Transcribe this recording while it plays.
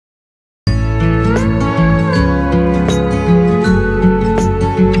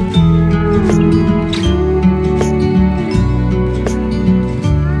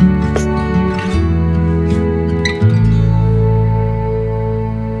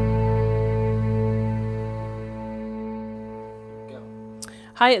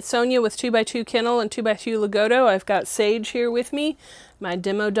Hi, it's Sonia with 2x2 Kennel and 2x2 Lagotto. I've got Sage here with me, my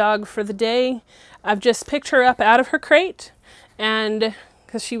demo dog for the day. I've just picked her up out of her crate, and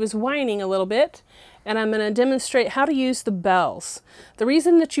because she was whining a little bit, and I'm going to demonstrate how to use the bells. The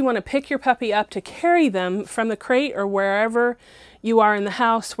reason that you want to pick your puppy up to carry them from the crate or wherever you are in the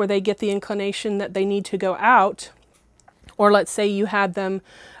house where they get the inclination that they need to go out, or let's say you had them,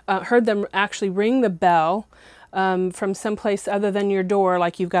 heard them actually ring the bell from someplace other than your door,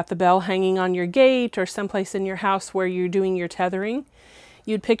 like you've got the bell hanging on your gate or someplace in your house where you're doing your tethering.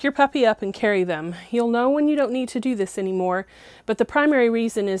 You'd pick your puppy up and carry them. You'll know when you don't need to do this anymore, but the primary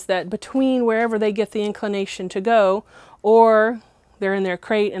reason is that between wherever they get the inclination to go, or they're in their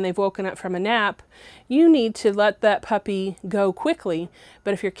crate and they've woken up from a nap, you need to let that puppy go quickly.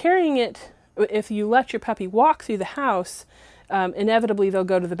 But if you're carrying it, if you let your puppy walk through the house, inevitably they'll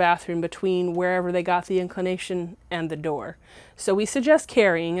go to the bathroom between wherever they got the inclination and the door. So we suggest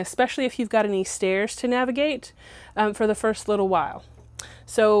carrying, especially if you've got any stairs to navigate for the first little while.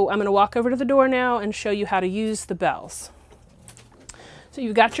 So I'm going to walk over to the door now and show you how to use the bells. So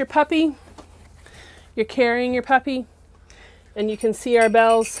you've got your puppy, you're carrying your puppy, and you can see our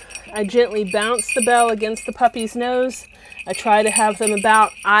bells. I gently bounce the bell against the puppy's nose. I try to have them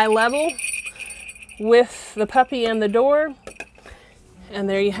about eye level with the puppy and the door. And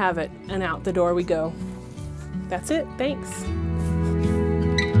there you have it, and out the door we go. That's it. Thanks.